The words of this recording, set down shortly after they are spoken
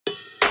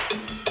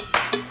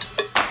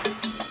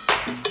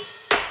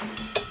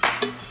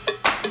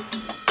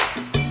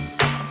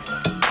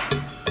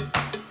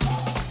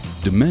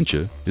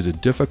Dementia is a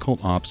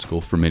difficult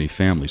obstacle for many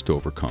families to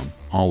overcome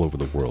all over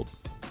the world.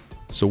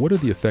 So what are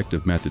the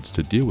effective methods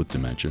to deal with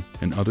dementia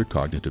and other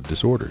cognitive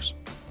disorders?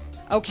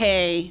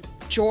 Okay,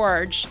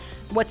 George,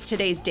 what's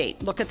today's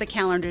date? Look at the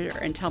calendar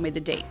and tell me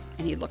the date.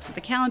 And he looks at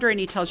the calendar and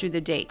he tells you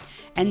the date.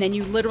 And then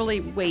you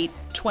literally wait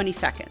 20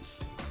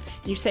 seconds.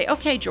 And you say,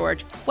 okay,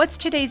 George, what's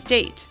today's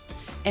date?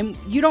 And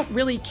you don't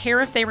really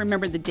care if they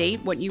remember the date.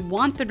 What you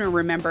want them to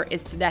remember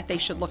is that they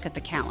should look at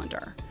the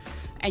calendar.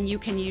 And you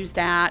can use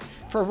that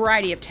for a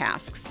variety of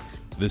tasks.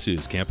 This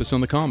is Campus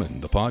on the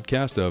Common, the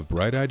podcast of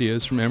bright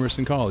ideas from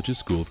Emerson College's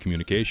School of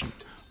Communication.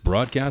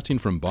 Broadcasting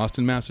from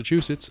Boston,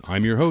 Massachusetts,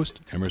 I'm your host,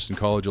 Emerson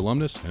College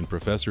alumnus and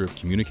Professor of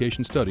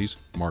Communication Studies,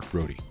 Mark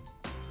Brody.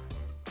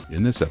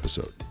 In this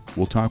episode,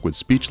 we'll talk with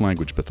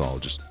speech-language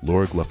pathologist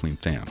Laura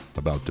Glufling-Tham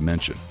about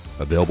dementia,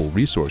 available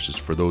resources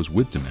for those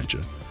with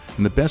dementia,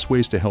 and the best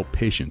ways to help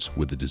patients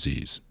with the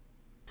disease.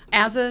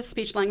 As a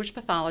speech-language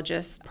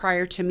pathologist,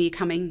 prior to me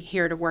coming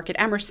here to work at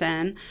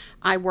Emerson,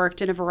 I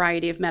worked in a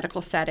variety of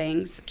medical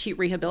settings, acute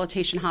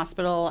rehabilitation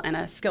hospital and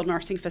a skilled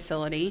nursing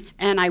facility,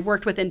 and I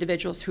worked with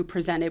individuals who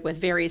presented with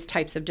various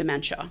types of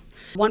dementia.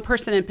 One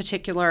person in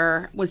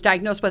particular was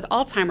diagnosed with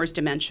Alzheimer's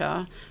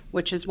dementia,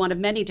 which is one of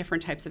many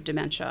different types of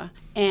dementia,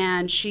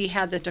 and she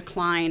had the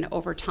decline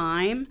over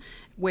time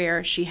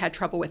where she had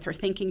trouble with her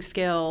thinking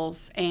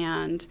skills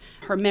and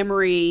her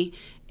memory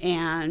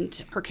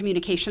and her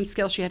communication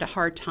skills. She had a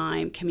hard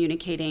time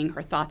communicating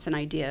her thoughts and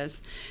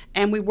ideas.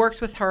 And we worked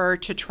with her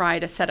to try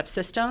to set up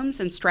systems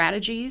and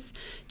strategies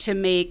to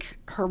make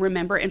her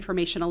remember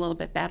information a little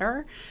bit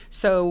better.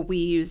 So we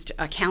used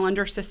a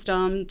calendar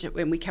system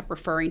and we kept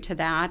referring to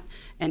that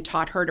and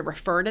taught her to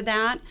refer to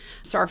that.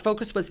 So our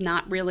focus was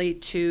not really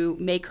to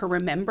make her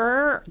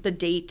remember the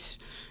date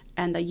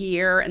and the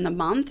year and the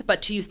month,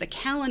 but to use the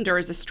calendar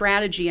as a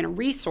strategy and a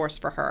resource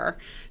for her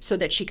so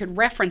that she could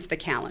reference the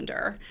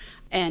calendar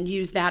and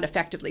use that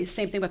effectively.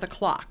 Same thing with a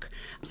clock.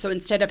 So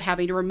instead of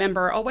having to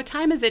remember, what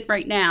time is it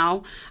right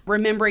now,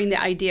 remembering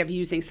the idea of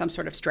using some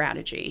sort of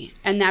strategy.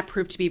 And that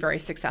proved to be very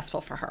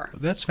successful for her.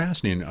 That's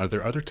fascinating. Are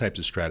there other types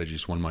of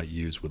strategies one might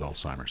use with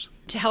Alzheimer's?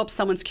 To help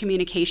someone's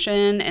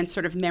communication and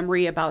sort of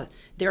memory about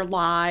their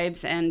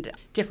lives and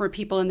different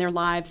people in their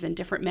lives and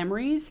different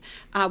memories,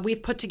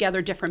 we've put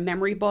together different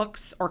memory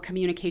books or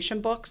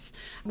communication books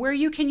where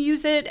you can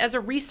use it as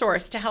a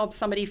resource to help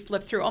somebody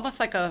flip through, almost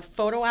like a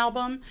photo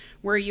album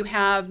where you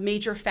have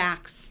major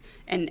facts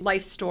and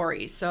life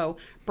stories. So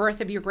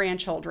birth of your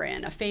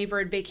grandchildren, a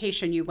favorite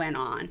vacation you went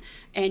on,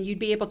 and you'd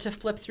be able to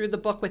flip through the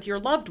book with your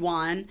loved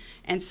one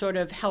and sort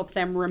of help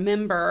them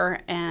remember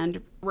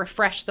and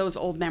refresh those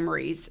old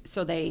memories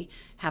so they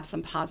have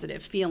some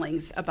positive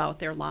feelings about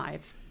their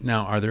lives.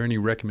 Now, are there any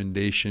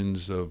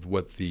recommendations of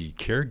what the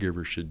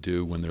caregiver should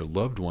do when their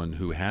loved one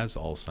who has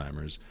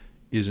Alzheimer's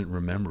isn't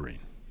remembering?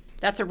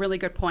 That's a really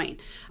good point.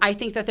 I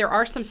think that there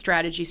are some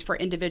strategies for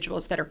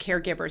individuals that are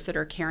caregivers that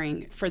are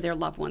caring for their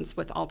loved ones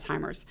with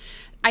Alzheimer's.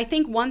 I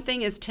think one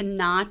thing is to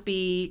not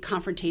be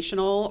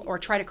confrontational or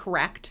try to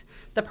correct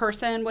the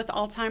person with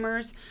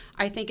Alzheimer's.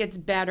 I think it's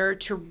better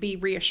to be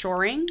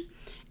reassuring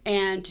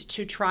and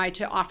to try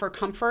to offer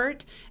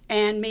comfort.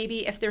 And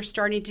maybe if they're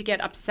starting to get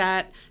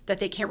upset that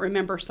they can't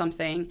remember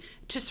something,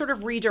 to sort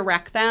of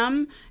redirect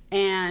them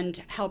and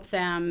help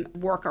them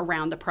work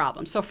around the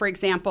problem. So for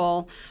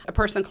example, a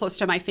person close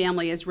to my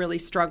family is really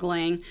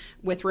struggling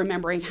with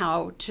remembering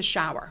how to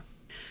shower.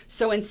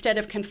 So instead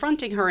of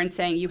confronting her and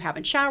saying, you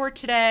haven't showered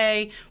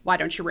today, why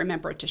don't you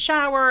remember to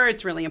shower?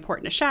 It's really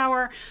important to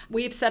shower.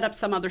 We've set up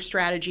some other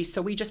strategies.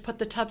 So we just put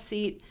the tub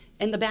seat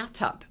in the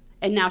bathtub.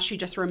 And now she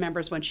just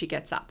remembers when she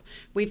gets up.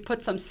 We've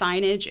put some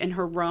signage in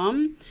her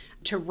room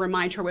to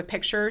remind her with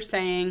pictures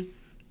saying,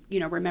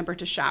 remember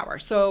to shower.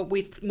 So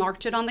we've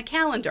marked it on the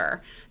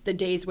calendar, the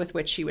days with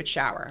which she would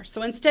shower.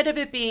 So instead of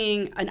it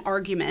being an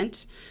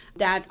argument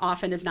that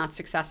often is not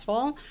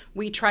successful,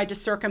 we tried to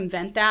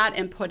circumvent that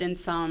and put in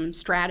some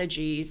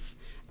strategies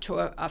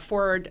to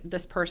afford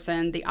this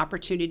person the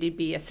opportunity to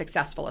be as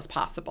successful as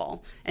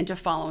possible and to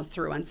follow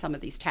through on some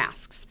of these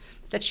tasks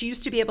that she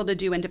used to be able to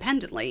do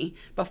independently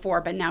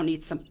before, but now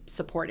needs some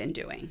support in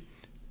doing.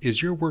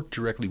 Is your work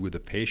directly with the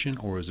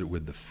patient or is it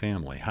with the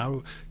family?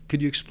 How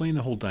could you explain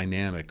the whole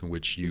dynamic in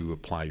which you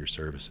apply your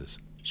services?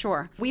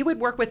 Sure. We would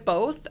work with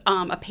both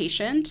a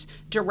patient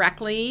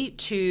directly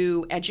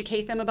to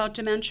educate them about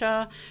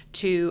dementia,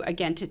 to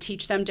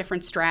teach them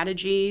different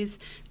strategies.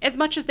 As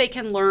much as they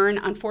can learn,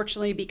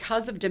 unfortunately,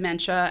 because of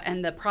dementia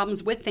and the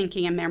problems with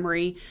thinking and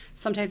memory,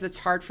 sometimes it's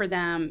hard for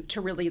them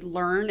to really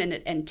learn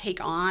and take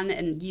on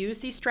and use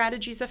these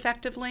strategies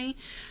effectively.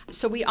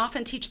 So we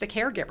often teach the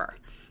caregiver.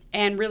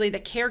 And really the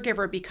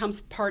caregiver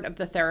becomes part of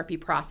the therapy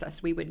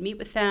process. We would meet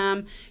with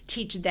them,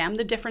 teach them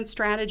the different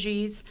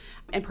strategies,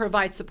 and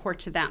provide support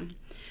to them.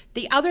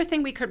 The other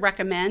thing we could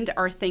recommend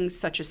are things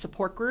such as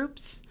support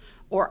groups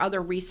or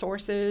other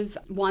resources.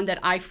 One that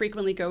I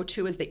frequently go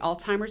to is the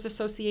Alzheimer's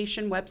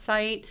Association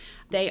website.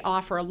 They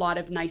offer a lot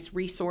of nice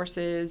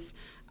resources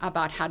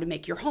about how to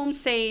make your home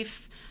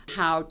safe,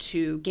 how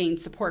to gain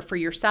support for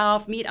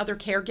yourself, meet other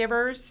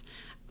caregivers.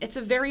 it's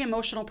a very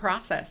emotional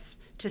process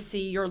to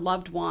see your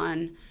loved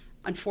one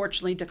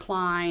unfortunately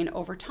decline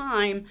over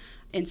time.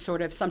 And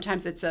sort of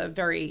sometimes it's a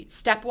very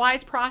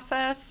stepwise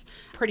process,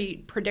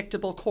 pretty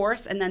predictable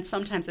course, and then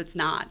sometimes it's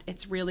not.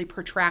 It's really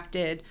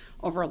protracted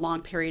over a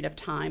long period of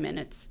time, and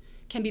it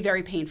can be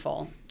very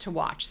painful to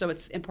watch. So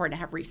it's important to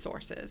have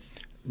resources.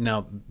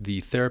 Now,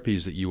 the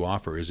therapies that you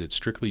offer, is it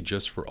strictly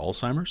just for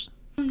Alzheimer's?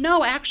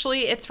 No,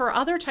 actually, it's for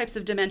other types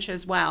of dementia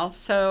as well.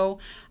 So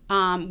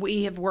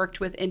we have worked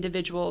with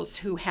individuals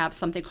who have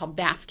something called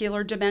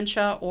vascular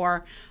dementia,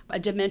 or a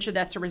dementia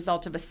that's a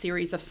result of a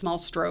series of small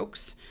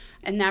strokes.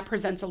 And that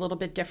presents a little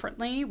bit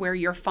differently, where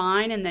you're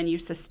fine and then you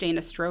sustain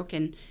a stroke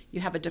and you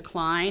have a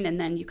decline and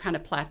then you kind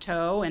of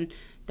plateau and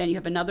then you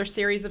have another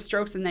series of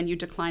strokes and then you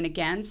decline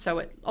again. So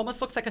it almost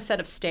looks like a set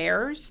of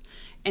stairs.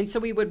 And so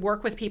we would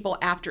work with people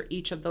after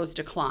each of those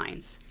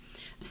declines.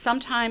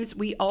 Sometimes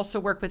we also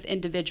work with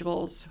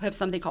individuals who have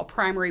something called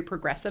primary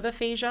progressive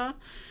aphasia,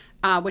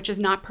 which is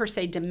not per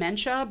se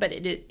dementia, but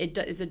it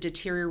is a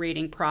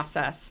deteriorating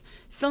process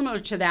similar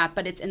to that,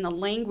 but it's in the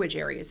language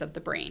areas of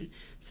the brain.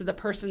 So the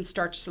person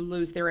starts to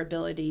lose their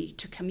ability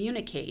to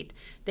communicate.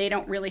 They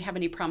don't really have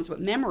any problems with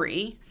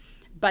memory,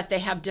 but they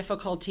have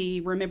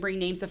difficulty remembering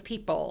names of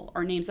people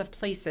or names of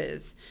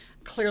places,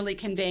 clearly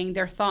conveying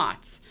their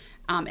thoughts.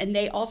 And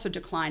they also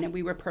decline, and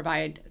we would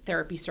provide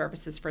therapy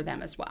services for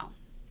them as well.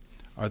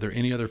 Are there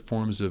any other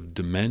forms of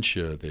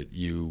dementia that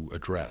you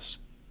address?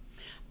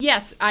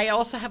 Yes, I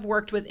also have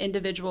worked with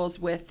individuals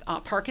with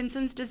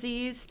Parkinson's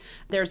disease.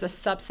 There's a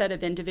subset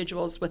of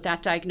individuals with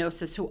that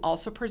diagnosis who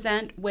also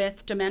present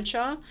with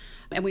dementia,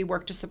 and we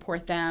work to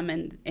support them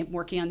and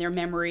working on their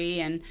memory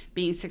and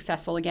being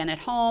successful again at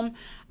home.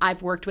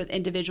 I've worked with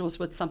individuals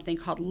with something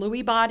called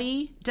Lewy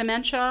body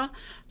dementia,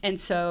 and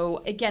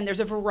so again,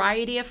 there's a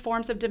variety of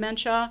forms of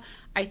dementia.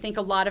 I think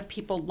a lot of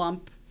people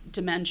lump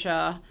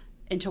dementia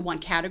into one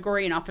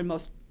category, and often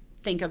most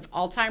think of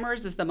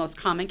Alzheimer's as the most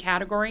common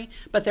category,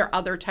 but there are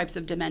other types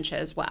of dementia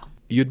as well.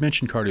 You had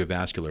mentioned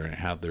cardiovascular and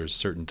how there's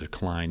certain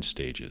decline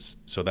stages.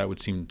 So that would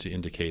seem to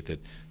indicate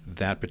that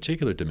that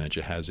particular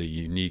dementia has a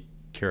unique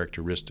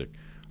characteristic.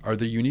 Are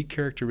there unique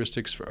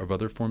characteristics of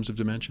other forms of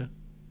dementia?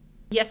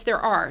 Yes, there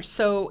are.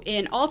 So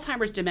in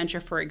Alzheimer's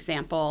dementia, for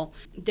example,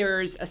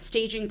 there's a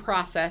staging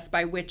process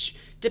by which,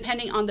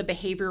 depending on the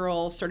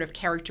behavioral sort of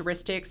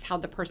characteristics, how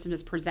the person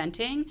is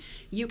presenting,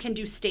 you can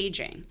do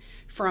staging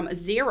from a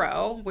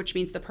 0, which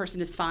means the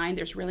person is fine,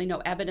 there's really no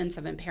evidence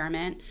of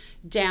impairment,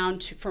 down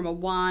to from a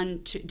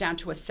 1 down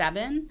to a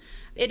 7.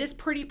 It is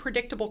pretty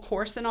predictable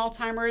course in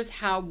Alzheimer's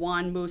how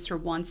one moves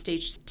from one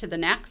stage to the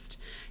next.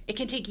 It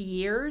can take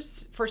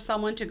years for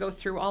someone to go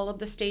through all of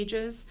the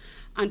stages.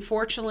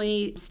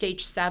 Unfortunately,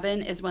 stage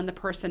 7 is when the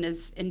person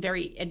is in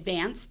very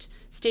advanced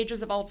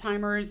stages of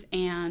Alzheimer's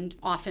and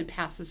often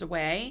passes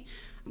away.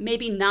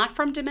 Maybe not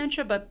from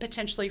dementia, but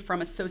potentially from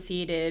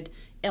associated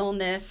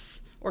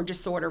illness or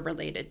disorder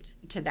related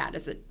to that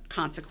as a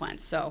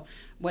consequence. So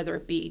whether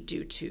it be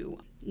due to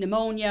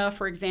pneumonia,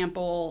 for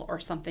example, or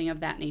something of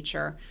that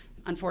nature,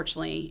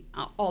 unfortunately,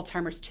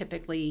 Alzheimer's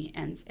typically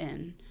ends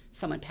in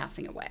someone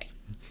passing away.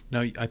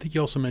 Now, I think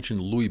you also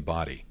mentioned Lewy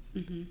body.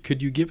 Mm-hmm.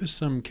 Could you give us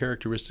some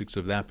characteristics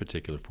of that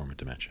particular form of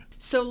dementia?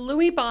 So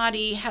Lewy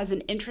body has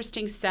an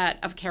interesting set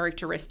of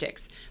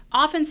characteristics.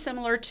 Often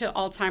similar to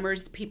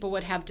Alzheimer's, people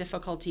would have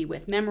difficulty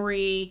with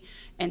memory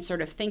and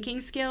sort of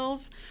thinking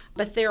skills,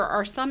 but there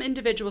are some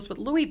individuals with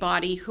Lewy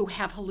body who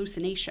have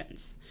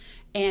hallucinations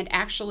and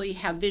actually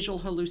have visual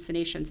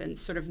hallucinations and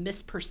sort of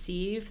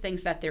misperceive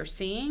things that they're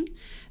seeing.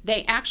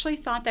 They actually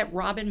thought that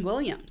Robin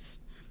Williams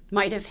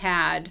might have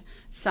had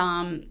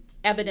some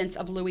evidence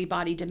of Lewy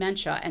body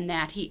dementia and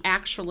that he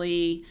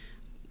actually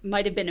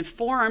might have been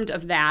informed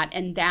of that,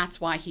 and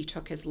that's why he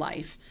took his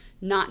life,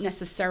 not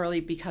necessarily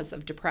because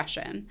of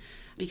depression,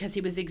 because he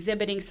was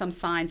exhibiting some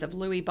signs of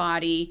Lewy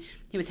body.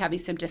 He was having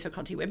some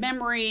difficulty with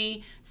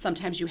memory.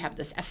 Sometimes you have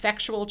this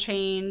affectual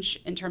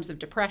change in terms of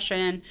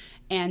depression,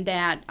 and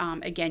that,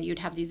 again, you'd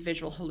have these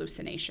visual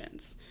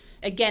hallucinations.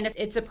 Again,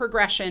 it's a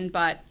progression,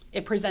 but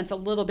it presents a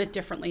little bit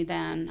differently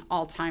than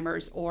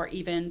Alzheimer's or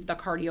even the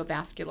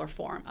cardiovascular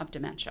form of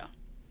dementia.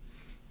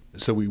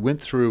 So we went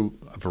through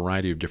a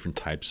variety of different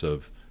types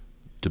of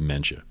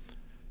dementia.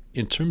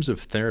 In terms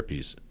of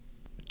therapies,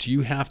 do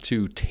you have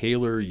to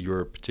tailor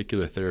your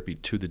particular therapy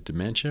to the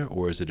dementia,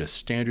 or is it a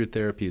standard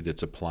therapy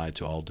that's applied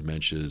to all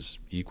dementias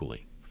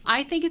equally?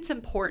 I think it's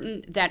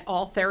important that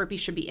all therapy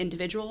should be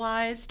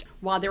individualized.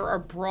 While there are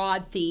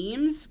broad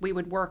themes, we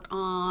would work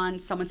on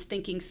someone's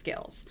thinking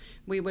skills.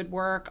 We would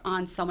work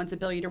on someone's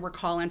ability to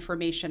recall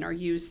information or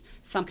use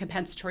some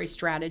compensatory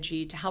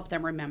strategy to help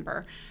them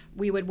remember.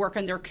 We would work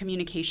on their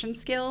communication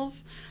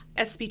skills.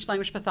 As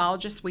speech-language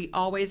pathologists, we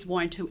always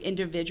want to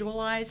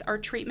individualize our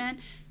treatment.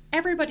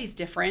 Everybody's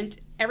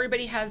different.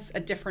 Everybody has a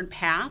different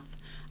path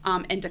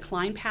and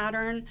decline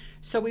pattern.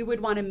 So we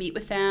would want to meet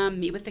with them,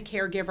 meet with the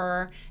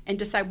caregiver, and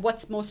decide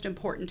what's most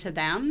important to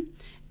them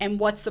and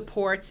what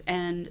supports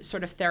and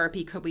sort of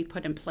therapy could we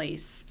put in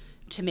place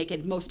to make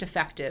it most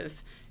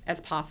effective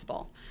as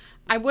possible.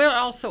 I will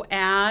also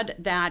add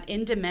that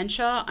in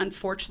dementia,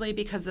 unfortunately,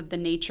 because of the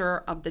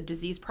nature of the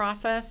disease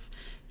process,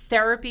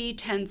 therapy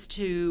tends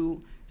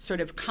to sort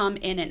of come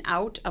in and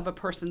out of a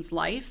person's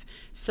life.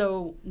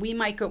 So we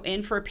might go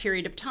in for a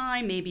period of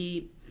time,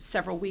 maybe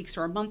several weeks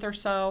or a month or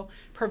so,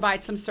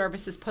 provide some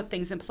services, put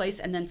things in place,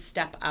 and then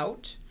step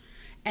out.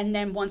 And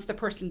then once the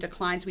person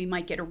declines, we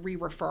might get a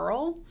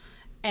re-referral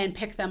and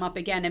pick them up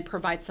again and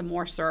provide some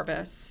more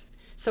service.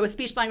 So a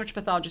speech-language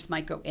pathologist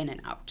might go in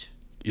and out.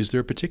 Is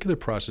there a particular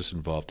process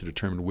involved to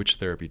determine which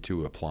therapy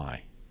to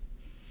apply?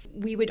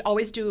 We would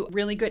always do a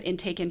really good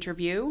intake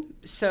interview.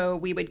 So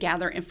we would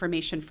gather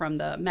information from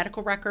the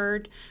medical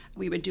record.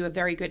 We would do a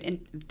very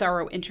good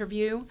thorough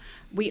interview.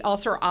 We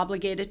also are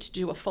obligated to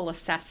do a full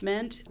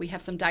assessment. We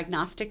have some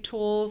diagnostic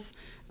tools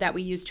that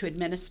we use to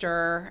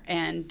administer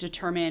and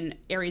determine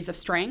areas of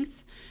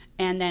strength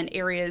and then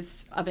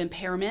areas of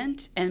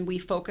impairment. And we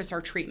focus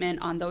our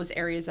treatment on those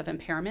areas of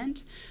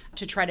impairment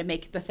to try to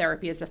make the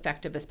therapy as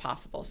effective as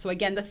possible. So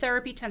again, the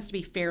therapy tends to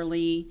be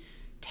fairly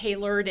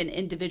tailored and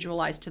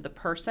individualized to the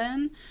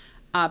person.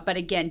 But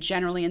again,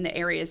 generally in the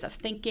areas of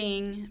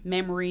thinking,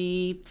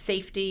 memory,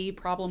 safety,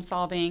 problem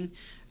solving,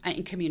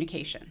 and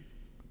communication.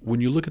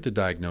 When you look at the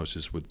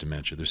diagnosis with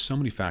dementia, there's so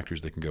many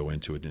factors that can go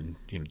into it, and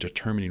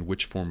determining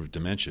which form of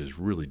dementia is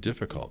really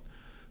difficult.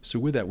 So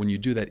with that, when you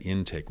do that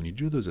intake, when you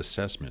do those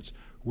assessments,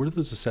 where do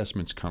those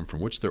assessments come from?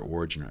 What's their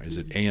origin? Is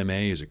it AMA?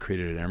 Is it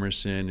created at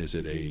Emerson? Is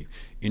it a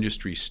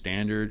industry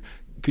standard?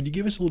 Could you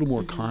give us a little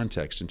more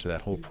context into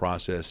that whole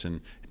process,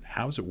 and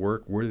how does it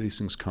work? Where do these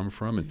things come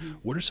from? And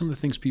what are some of the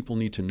things people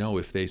need to know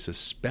if they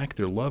suspect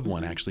their loved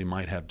one actually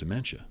might have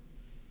dementia?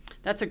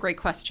 That's a great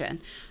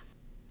question.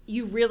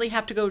 You really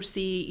have to go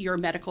see your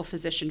medical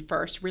physician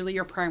first, really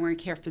your primary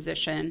care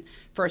physician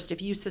first.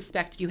 If you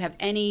suspect you have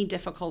any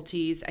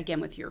difficulties, again,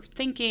 with your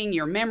thinking,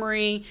 your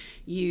memory,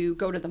 you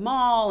go to the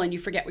mall and you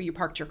forget where you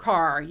parked your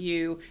car.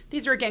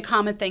 These are, again,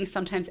 common things,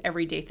 sometimes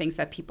everyday things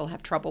that people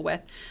have trouble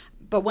with.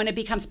 But when it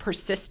becomes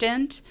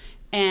persistent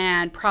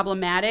and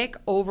problematic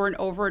over and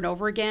over and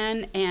over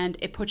again, and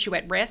it puts you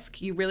at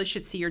risk, you really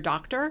should see your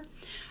doctor.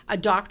 A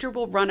doctor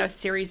will run a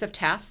series of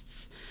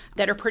tests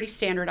that are pretty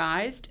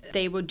standardized.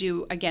 They will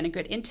do, again, a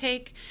good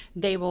intake.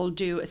 They will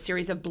do a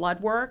series of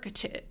blood work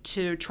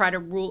to try to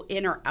rule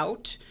in or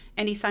out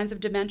any signs of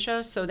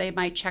dementia. So they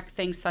might check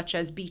things such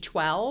as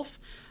B12.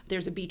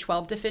 There's a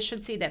B12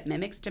 deficiency that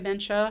mimics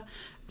dementia.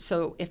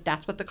 So if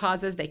that's what the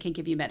cause is, they can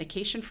give you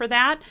medication for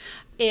that.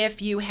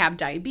 If you have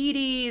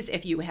diabetes,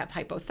 if you have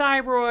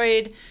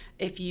hypothyroid,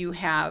 if you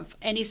have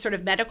any sort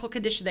of medical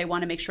condition, they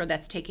want to make sure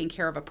that's taken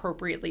care of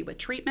appropriately with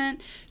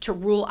treatment to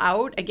rule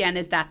out, again,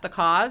 is that the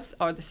cause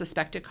or the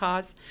suspected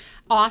cause?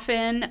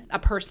 Often a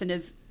person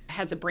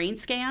has a brain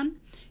scan,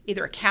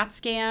 either a CAT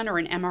scan or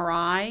an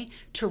MRI,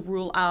 to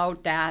rule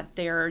out that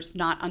there's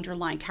not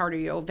underlying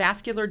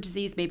cardiovascular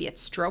disease. Maybe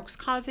it's strokes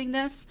causing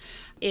this.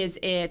 Is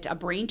it a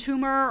brain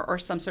tumor or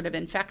some sort of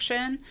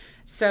infection?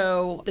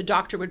 So the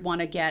doctor would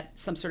want to get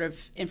some sort of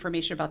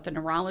information about the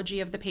neurology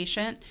of the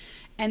patient.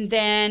 And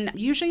then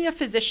usually a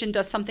physician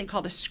does something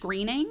called a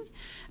screening.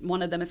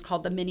 One of them is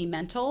called the mini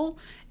mental.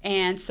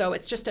 And so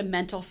it's just a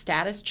mental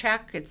status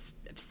check. It's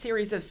a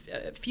series of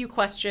few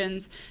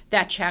questions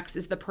that checks,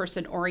 is the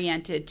person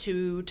oriented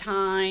to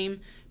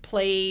time,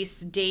 place,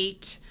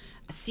 date,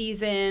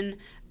 season.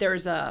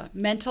 There's a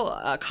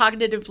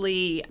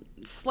cognitively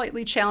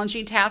slightly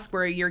challenging task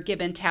where you're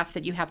given tasks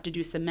that you have to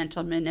do some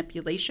mental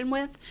manipulation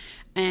with.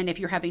 And if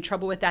you're having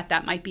trouble with that,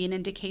 that might be an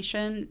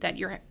indication that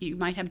you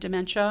might have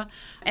dementia.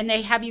 And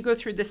they have you go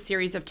through this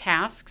series of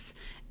tasks,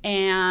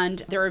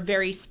 and there are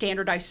very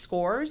standardized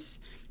scores.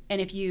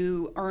 And if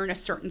you earn a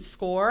certain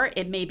score,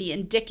 it may be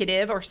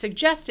indicative or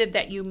suggestive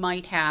that you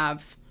might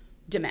have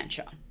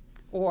dementia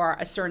or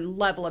a certain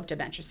level of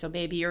dementia. So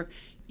maybe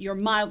you're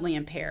mildly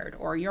impaired,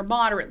 or you're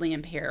moderately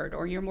impaired,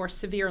 or you're more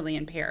severely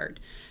impaired.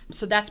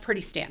 So that's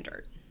pretty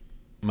standard.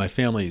 My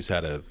family's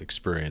had an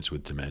experience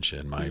with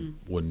dementia, and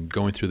when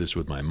going through this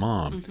with my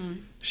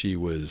mom, she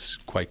was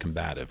quite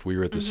combative. We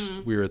were at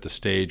the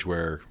stage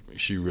where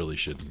she really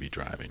shouldn't be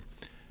driving.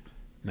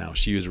 Now,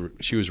 she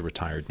was a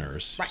retired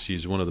nurse. Right.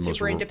 She's one of the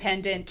super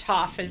independent,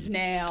 tough as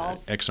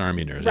nails.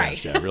 Ex-Army nurse.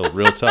 Right. Yeah,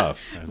 real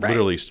tough. Right.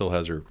 Literally still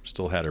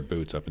had her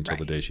boots up until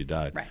the day she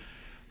died.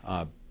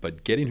 Right.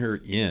 But getting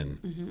her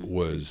in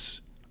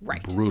was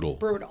brutal.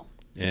 Brutal.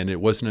 And it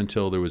wasn't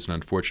until there was an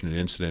unfortunate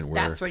incident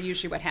where that's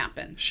usually what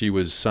happens. She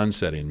was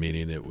sunsetting,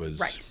 meaning it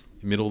was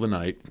middle of the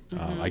night.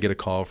 I get a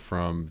call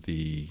from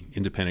the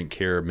independent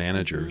care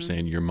manager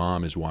saying your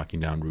mom is walking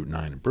down Route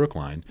 9 in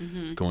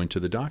Brookline, going to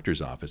the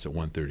doctor's office at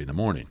 1:30 in the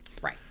morning.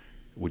 Right.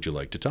 Would you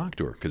like to talk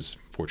to her? Because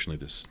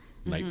fortunately this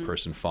night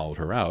person followed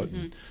her out.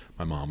 And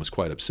my mom was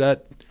quite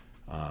upset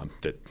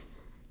that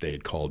they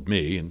had called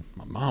me. And,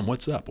 Mom,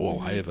 what's up? Oh,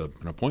 I have an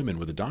appointment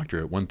with a doctor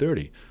at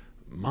 1:30.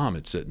 Mom,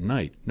 it's at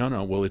night.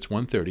 No, well, it's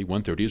 1:30.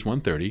 1:30 is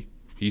 1:30.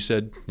 He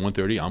said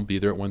 1:30, I'll be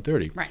there at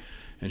 1:30. Right.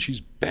 And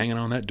she's banging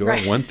on that door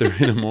at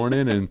 1:30 in the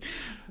morning, and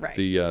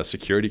the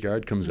security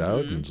guard comes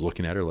out and is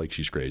looking at her like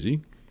she's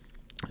crazy.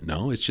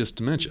 No, it's just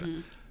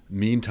dementia.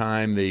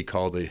 Meantime, they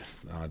called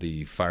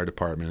the fire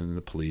department and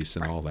the police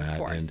and all that.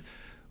 And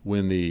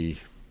when the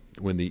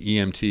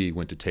EMT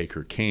went to take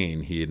her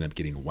cane, he ended up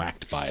getting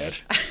whacked by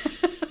it.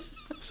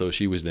 So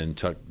she was then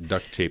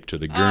duct taped to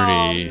the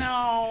gurney. Oh,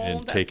 no. And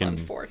that's taken.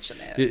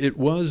 Unfortunate. It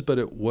was, but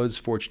it was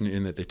fortunate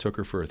in that they took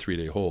her for a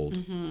 3-day hold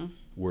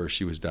where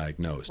she was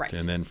diagnosed. Right.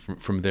 And then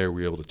from there,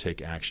 we were able to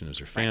take action as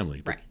her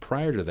family. But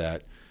prior to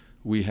that,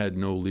 we had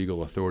no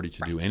legal authority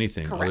to do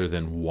anything other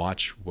than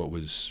watch what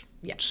was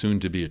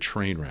soon to be a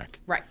train wreck.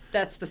 Right.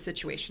 That's the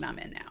situation I'm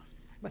in now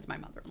with my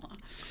mother-in-law.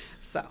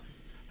 So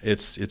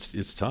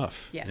it's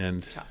tough. Yeah, and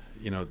it's tough.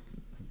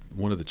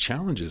 One of the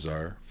challenges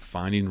are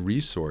finding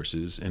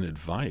resources and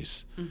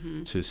advice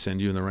to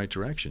send you in the right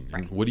direction.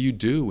 Right. And what do you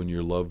do when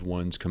your loved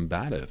one's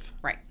combative?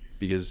 Right.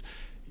 Because,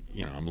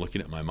 I'm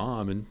looking at my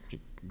mom and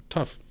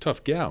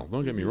tough gal,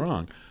 don't get me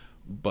wrong,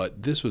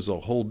 but this was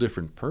a whole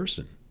different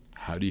person.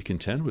 How do you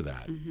contend with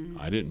that?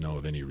 I didn't know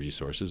of any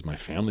resources. My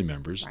family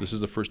members, this is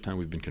the first time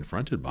we've been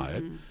confronted by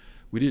it.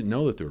 We didn't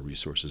know that there were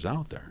resources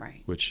out there,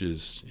 which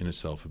is in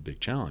itself a big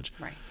challenge.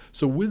 Right.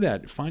 So with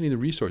that, finding the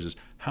resources,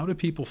 how do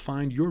people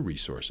find your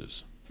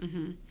resources?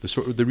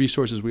 The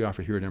resources we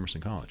offer here at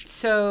Emerson College.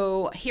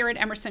 So here at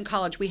Emerson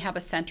College, we have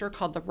a center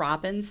called the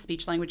Robbins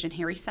Speech, Language, and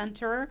Hearing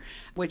Center,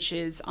 which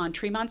is on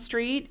Tremont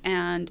Street,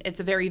 and it's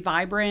a very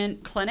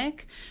vibrant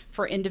clinic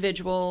for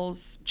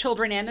individuals,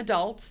 children and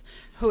adults,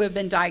 who have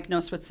been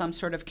diagnosed with some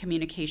sort of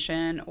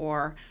communication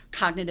or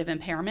cognitive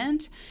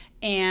impairment.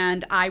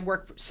 And I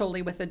work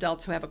solely with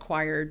adults who have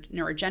acquired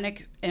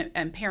neurogenic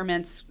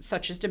impairments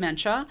such as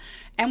dementia.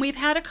 And we've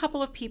had a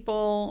couple of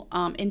people,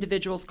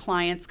 individuals,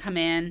 clients come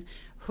in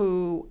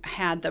who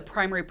had the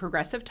primary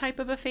progressive type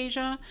of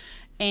aphasia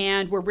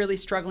and were really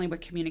struggling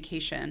with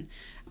communication.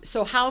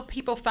 So how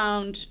people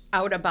found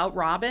out about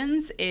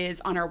Robbins is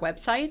on our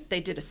website.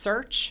 They did a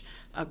search,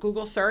 a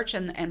Google search,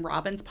 and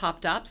Robbins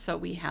popped up. So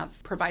we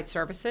provide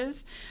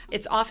services.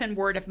 It's often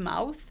word of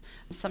mouth.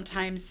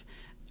 Sometimes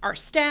our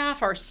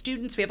staff, our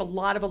students, we have a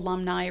lot of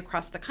alumni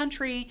across the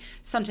country.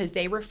 Sometimes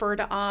they refer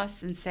to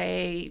us and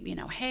say,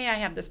 hey, I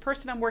have this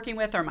person I'm working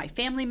with, or my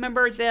family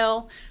member is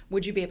ill.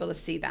 Would you be able to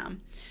see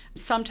them?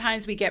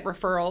 Sometimes we get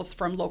referrals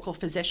from local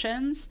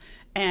physicians,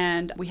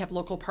 and we have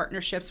local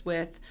partnerships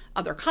with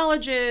other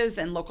colleges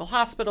and local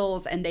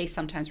hospitals, and they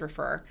sometimes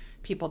refer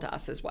people to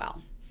us as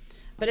well.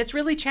 But it's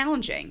really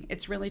challenging.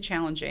 It's really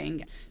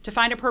challenging to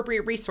find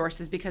appropriate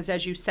resources because,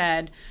 as you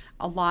said,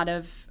 a lot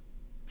of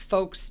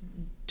folks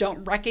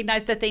don't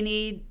recognize that they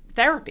need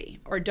therapy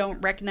or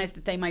don't recognize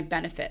that they might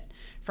benefit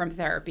from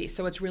therapy.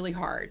 So it's really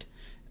hard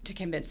to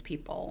convince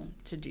people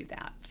to do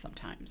that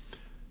sometimes.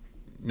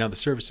 Now, the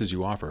services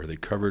you offer, are they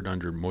covered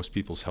under most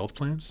people's health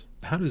plans?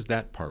 How does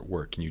that part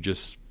work? Can you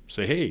just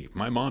say, hey,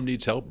 my mom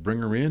needs help, bring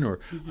her in? Or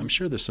I'm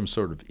sure there's some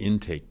sort of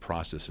intake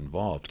process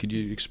involved. Could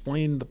you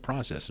explain the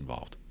process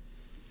involved?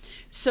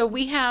 So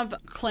we have a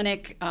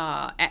clinic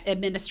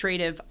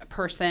administrative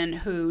person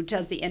who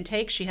does the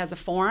intake. She has a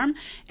form,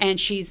 and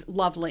she's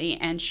lovely,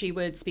 and she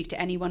would speak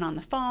to anyone on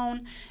the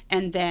phone.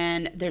 And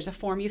then there's a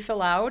form you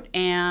fill out,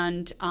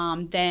 and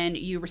then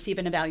you receive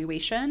an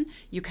evaluation.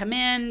 You come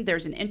in,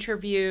 there's an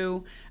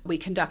interview, we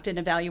conduct an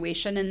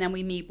evaluation, and then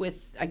we meet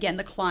with, again,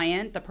 the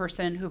client, the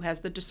person who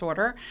has the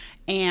disorder,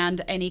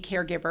 and any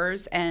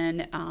caregivers,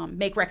 and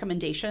make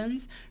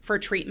recommendations for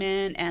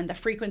treatment and the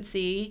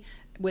frequency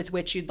with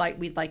which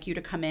we'd like you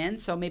to come in.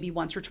 So maybe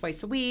once or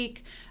twice a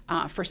week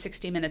for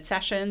 60-minute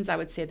sessions. I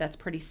would say that's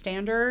pretty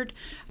standard.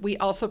 We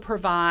also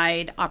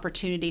provide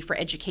opportunity for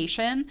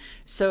education.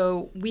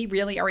 So we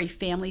really are a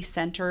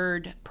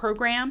family-centered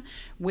program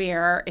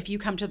where if you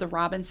come to the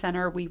Robbins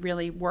Center, we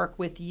really work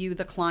with you,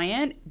 the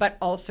client, but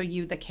also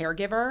you, the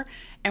caregiver.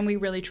 And we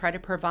really try to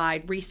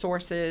provide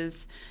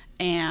resources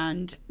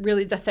and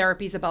really the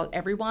therapies about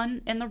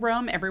everyone in the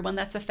room, everyone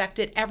that's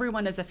affected.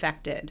 Everyone is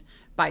affected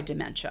by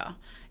dementia.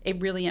 It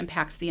really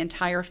impacts the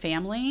entire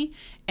family.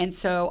 And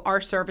so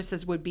our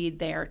services would be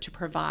there to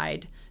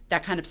provide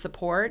that kind of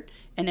support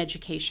and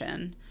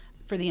education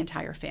for the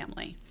entire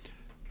family.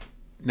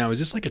 Now, is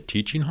this like a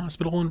teaching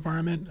hospital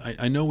environment?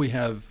 I know we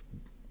have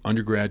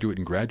undergraduate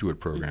and graduate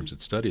programs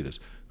that study this.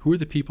 Who are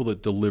the people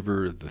that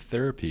deliver the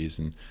therapies,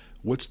 and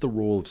what's the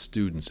role of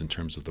students in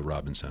terms of the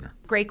Robbins Center?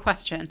 Great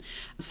question.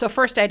 So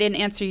first, I didn't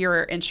answer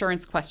your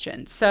insurance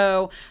question.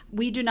 So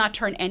we do not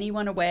turn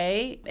anyone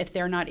away if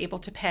they're not able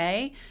to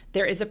pay.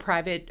 There is a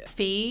private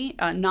fee,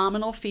 a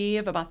nominal fee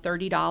of about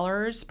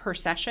 $30 per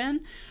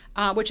session,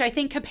 which I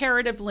think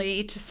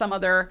comparatively to some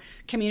other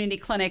community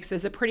clinics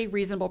is a pretty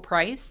reasonable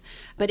price.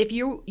 But if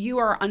you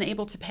are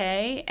unable to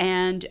pay,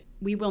 and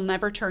we will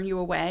never turn you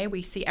away.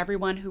 We see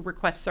everyone who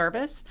requests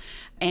service,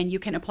 and you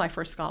can apply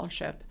for a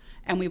scholarship,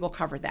 and we will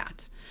cover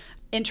that.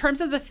 In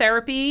terms of the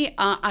therapy,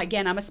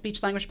 again, I'm a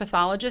speech-language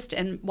pathologist,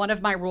 and one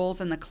of my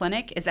roles in the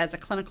clinic is as a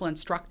clinical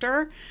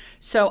instructor.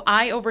 So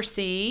I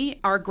oversee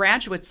our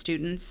graduate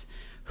students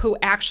who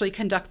actually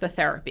conduct the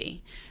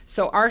therapy.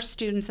 So our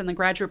students in the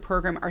graduate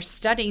program are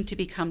studying to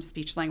become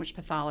speech-language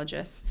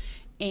pathologists,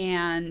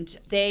 and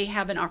they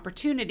have an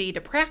opportunity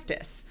to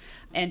practice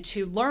and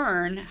to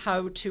learn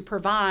how to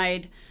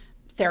provide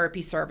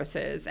therapy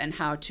services and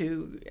how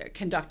to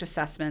conduct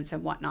assessments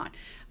and whatnot.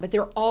 But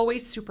they're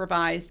always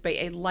supervised by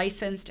a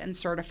licensed and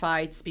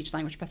certified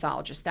speech-language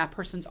pathologist. That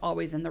person's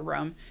always in the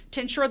room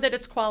to ensure that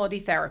it's quality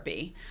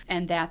therapy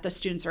and that the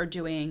students are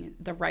doing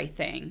the right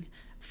thing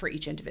for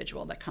each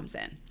individual that comes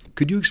in.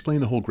 Could you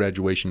explain the whole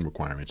graduation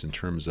requirements in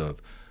terms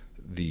of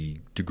the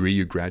degree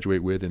you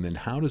graduate with, and then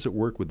how does it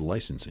work with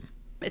licensing?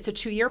 It's a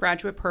 2-year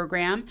graduate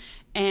program,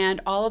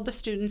 and all of the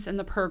students in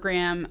the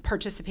program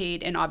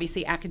participate in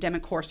obviously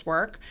academic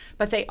coursework,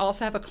 but they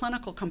also have a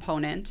clinical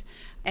component,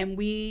 and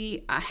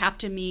we have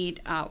to meet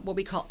what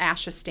we call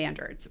ASHA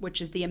standards,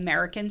 which is the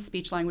American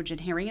Speech, Language,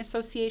 and Hearing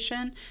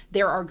Association.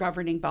 They're our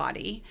governing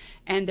body,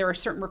 and there are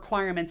certain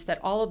requirements that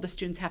all of the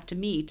students have to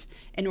meet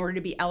in order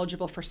to be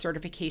eligible for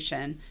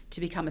certification to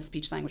become a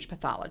speech-language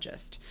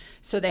pathologist.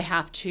 So they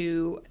have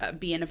to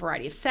be in a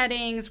variety of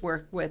settings,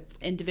 work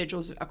with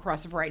individuals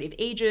across a variety of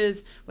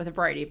ages, with a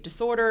variety of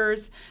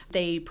disorders.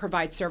 They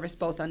provide service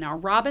both in our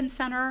Robbins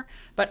Center,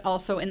 but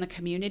also in the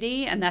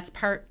community, and that's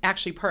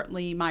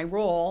partly my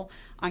role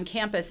on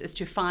campus is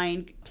to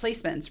find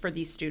placements for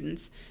these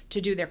students to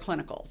do their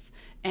clinicals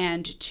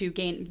and to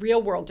gain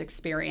real-world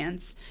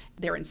experience.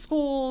 They're in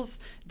schools,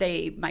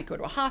 they might go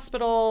to a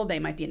hospital, they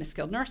might be in a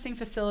skilled nursing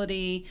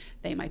facility,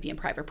 they might be in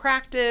private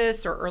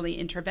practice or early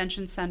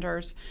intervention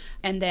centers,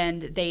 and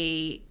then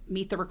they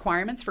meet the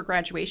requirements for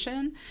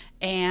graduation,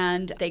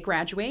 and they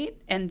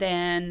graduate, and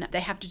then they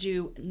have to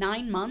do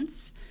 9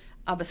 months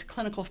of a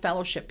clinical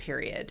fellowship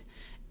period.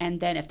 And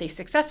then if they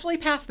successfully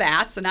pass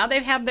that, so now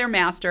they have their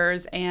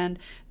master's, and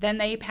then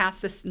they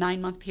pass this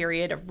 9-month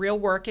period of real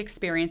work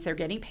experience. They're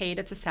getting paid.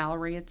 It's a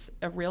salary. It's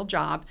a real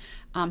job.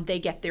 They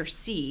get their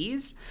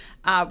C's,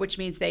 which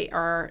means they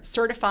are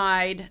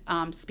certified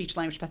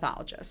speech-language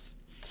pathologists.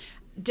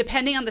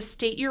 Depending on the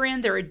state you're in,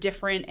 there are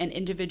different and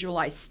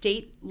individualized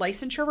state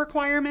licensure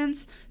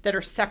requirements that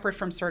are separate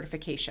from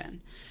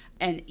certification.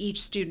 And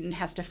each student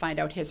has to find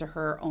out his or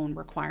her own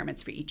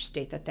requirements for each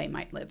state that they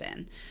might live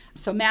in.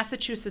 So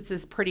Massachusetts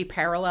is pretty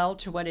parallel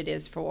to what it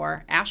is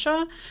for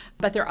ASHA,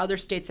 but there are other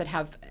states that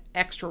have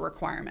extra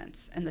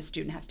requirements, and the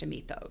student has to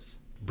meet those.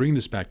 Bring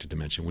this back to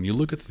dementia. When you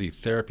look at the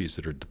therapies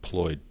that are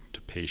deployed to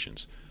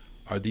patients,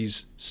 are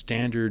these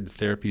standard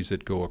therapies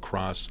that go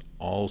across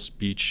all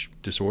speech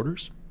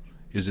disorders?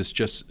 Is this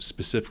just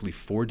specifically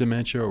for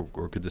dementia,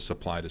 or could this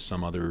apply to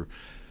some other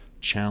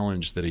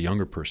challenge that a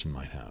younger person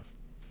might have?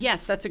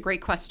 Yes, that's a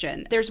great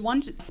question. There's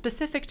one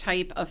specific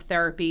type of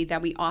therapy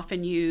that we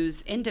often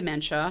use in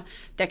dementia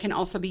that can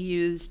also be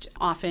used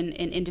often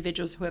in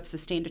individuals who have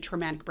sustained a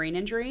traumatic brain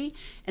injury,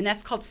 and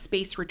that's called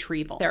space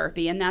retrieval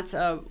therapy. And that's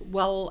a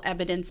well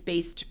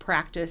evidence-based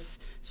practice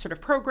sort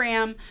of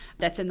program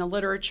that's in the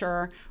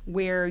literature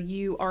where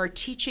you are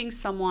teaching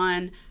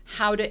someone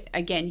how to,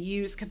 again,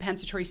 use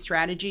compensatory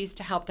strategies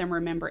to help them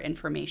remember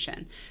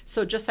information.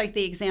 So just like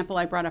the example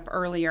I brought up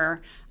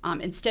earlier,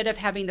 instead of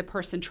having the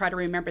person try to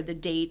remember the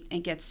date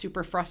and get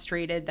super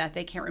frustrated that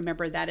they can't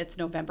remember that it's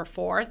November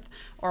 4th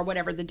or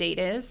whatever the date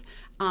is,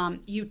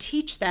 you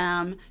teach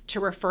them to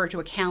refer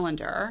to a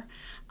calendar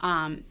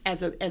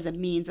as a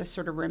means of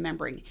sort of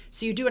remembering.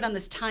 So you do it on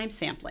this time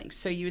sampling.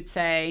 So you would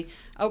say,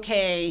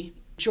 okay,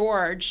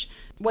 George,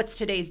 what's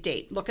today's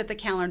date? Look at the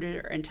calendar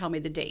and tell me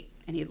the date.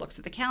 And he looks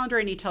at the calendar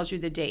and he tells you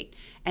the date.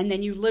 And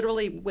then you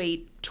literally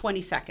wait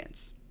 20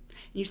 seconds. And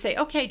you say,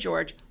 okay,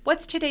 George,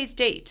 what's today's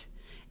date?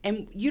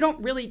 And you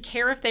don't really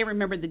care if they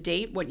remember the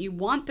date. What you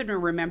want them to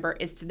remember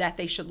is that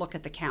they should look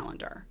at the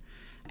calendar.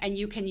 And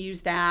you can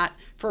use that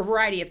for a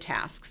variety of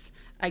tasks.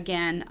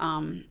 Again,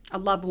 a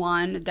loved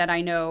one that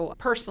I know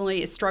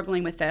personally is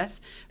struggling with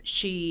this.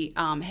 She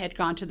had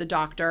gone to the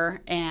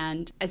doctor,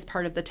 and as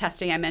part of the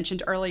testing I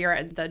mentioned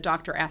earlier, the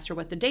doctor asked her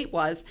what the date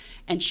was,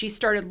 and she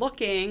started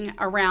looking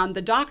around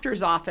the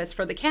doctor's office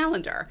for the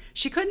calendar.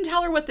 She couldn't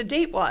tell her what the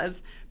date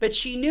was, but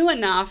she knew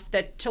enough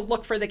that to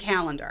look for the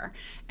calendar.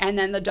 And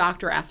then the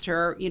doctor asked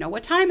her,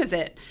 what time is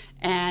it?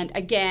 And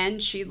again,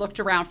 she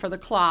looked around for the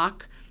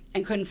clock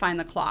and couldn't find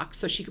the clock,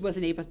 so she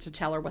wasn't able to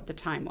tell her what the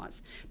time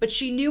was. But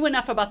she knew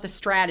enough about the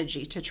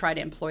strategy to try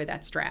to employ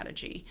that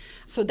strategy.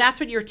 So that's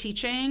what you're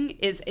teaching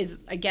is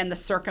again, the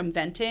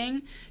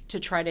circumventing to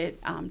try to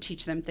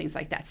teach them things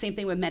like that. Same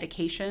thing with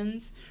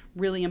medications,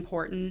 really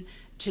important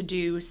to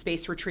do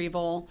space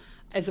retrieval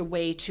as a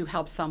way to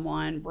help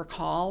someone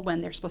recall when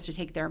they're supposed to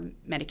take their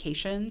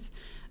medications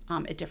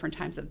at different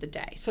times of the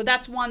day. So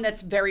that's one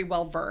that's very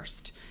well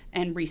versed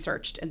and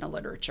researched in the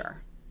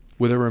literature.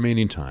 With our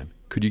remaining time,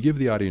 could you give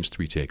the audience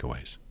 3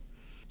 takeaways?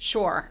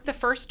 Sure. The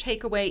first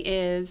takeaway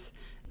is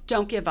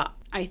don't give up.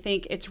 I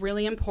think it's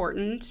really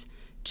important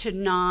to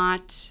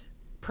not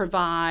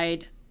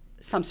provide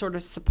some sort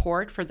of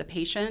support for the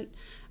patient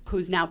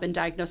who's now been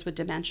diagnosed with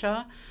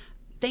dementia.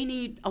 They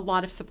need a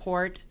lot of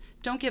support.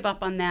 Don't give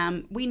up on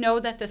them. We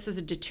know that this is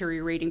a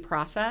deteriorating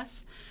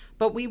process,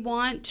 but we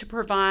want to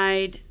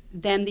provide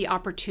them the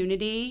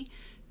opportunity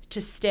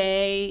to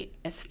stay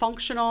as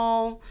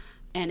functional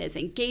and as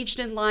engaged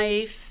in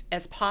life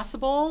as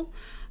possible.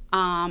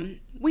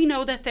 We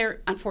know that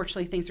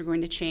unfortunately things are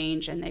going to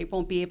change and they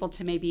won't be able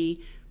to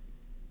maybe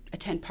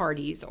attend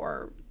parties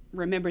or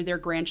remember their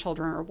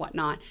grandchildren or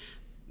whatnot.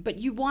 But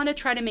you want to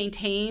try to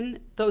maintain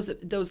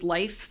those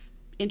life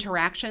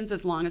interactions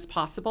as long as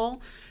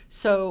possible.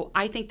 So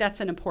I think that's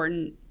an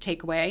important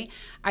takeaway.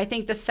 I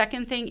think the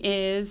second thing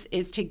is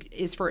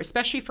for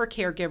especially for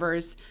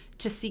caregivers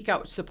to seek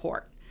out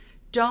support.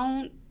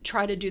 Don't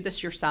try to do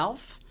this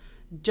yourself.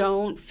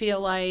 Don't feel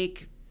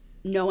like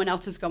no one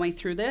else is going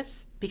through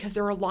this, because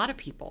there are a lot of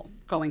people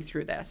going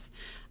through this.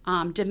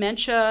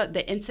 Dementia,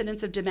 the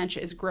incidence of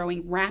dementia is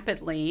growing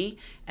rapidly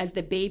as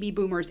the baby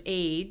boomers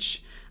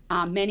age.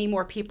 Many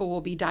more people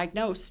will be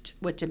diagnosed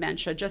with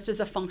dementia just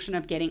as a function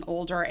of getting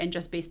older and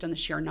just based on the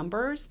sheer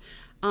numbers.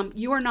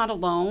 You are not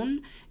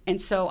alone.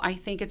 And so I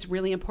think it's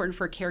really important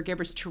for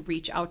caregivers to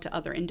reach out to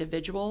other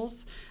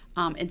individuals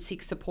and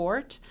seek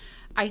support.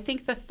 I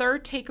think the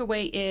third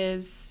takeaway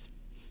is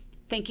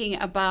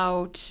thinking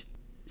about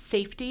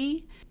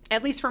safety.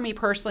 At least for me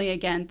personally,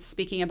 again,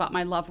 speaking about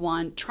my loved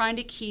one, trying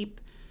to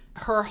keep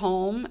her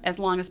home as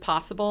long as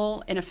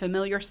possible in a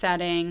familiar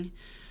setting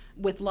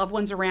with loved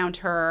ones around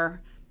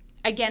her.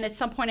 Again, at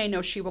some point, I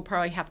know she will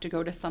probably have to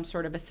go to some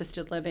sort of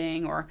assisted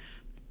living or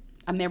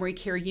a memory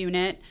care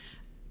unit.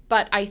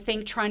 But I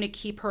think trying to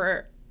keep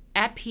her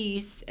at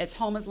peace, as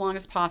home as long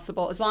as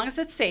possible, as long as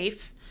it's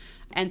safe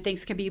and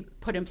things can be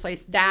put in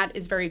place, that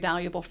is very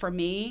valuable for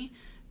me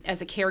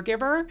as a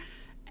caregiver.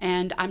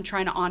 And I'm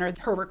trying to honor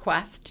her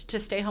request to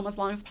stay home as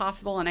long as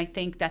possible. And I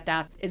think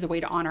that is a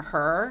way to honor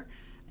her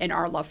and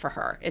our love for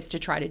her, is to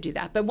try to do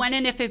that. But when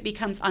and if it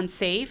becomes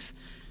unsafe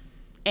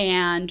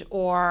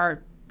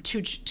or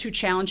too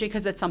challenging,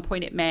 because at some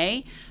point it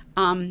may,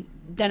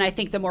 then I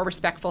think the more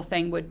respectful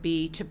thing would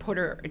be to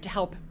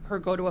help her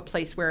go to a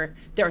place where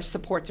their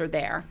supports are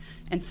there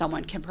and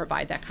someone can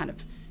provide that kind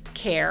of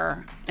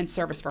care and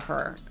service for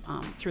her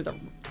through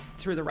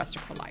the rest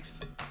of her life.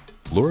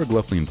 Laura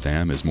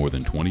Glufling-Tham has more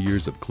than 20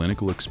 years of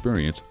clinical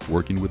experience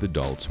working with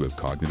adults who have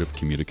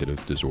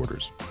cognitive-communicative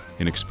disorders.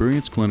 An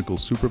experienced clinical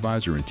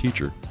supervisor and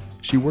teacher,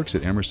 she works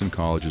at Emerson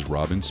College's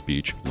Robbins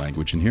Speech,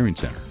 Language, and Hearing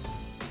Center.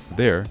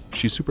 There,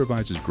 she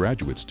supervises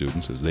graduate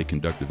students as they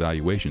conduct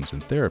evaluations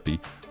and therapy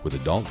with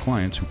adult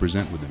clients who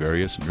present with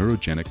various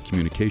neurogenic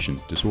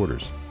communication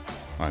disorders.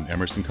 I'm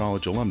Emerson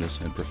College alumnus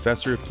and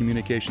professor of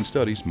communication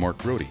studies Mark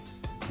Brody.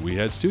 We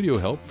had studio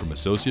help from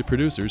associate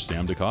producers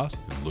Sam DeCoste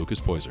and Lucas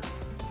Poyser.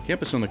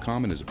 Campus on the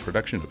Common is a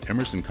production of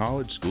Emerson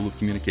College School of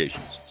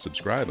Communications.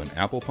 Subscribe on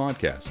Apple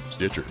Podcasts,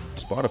 Stitcher,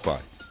 Spotify,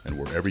 and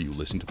wherever you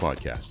listen to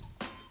podcasts.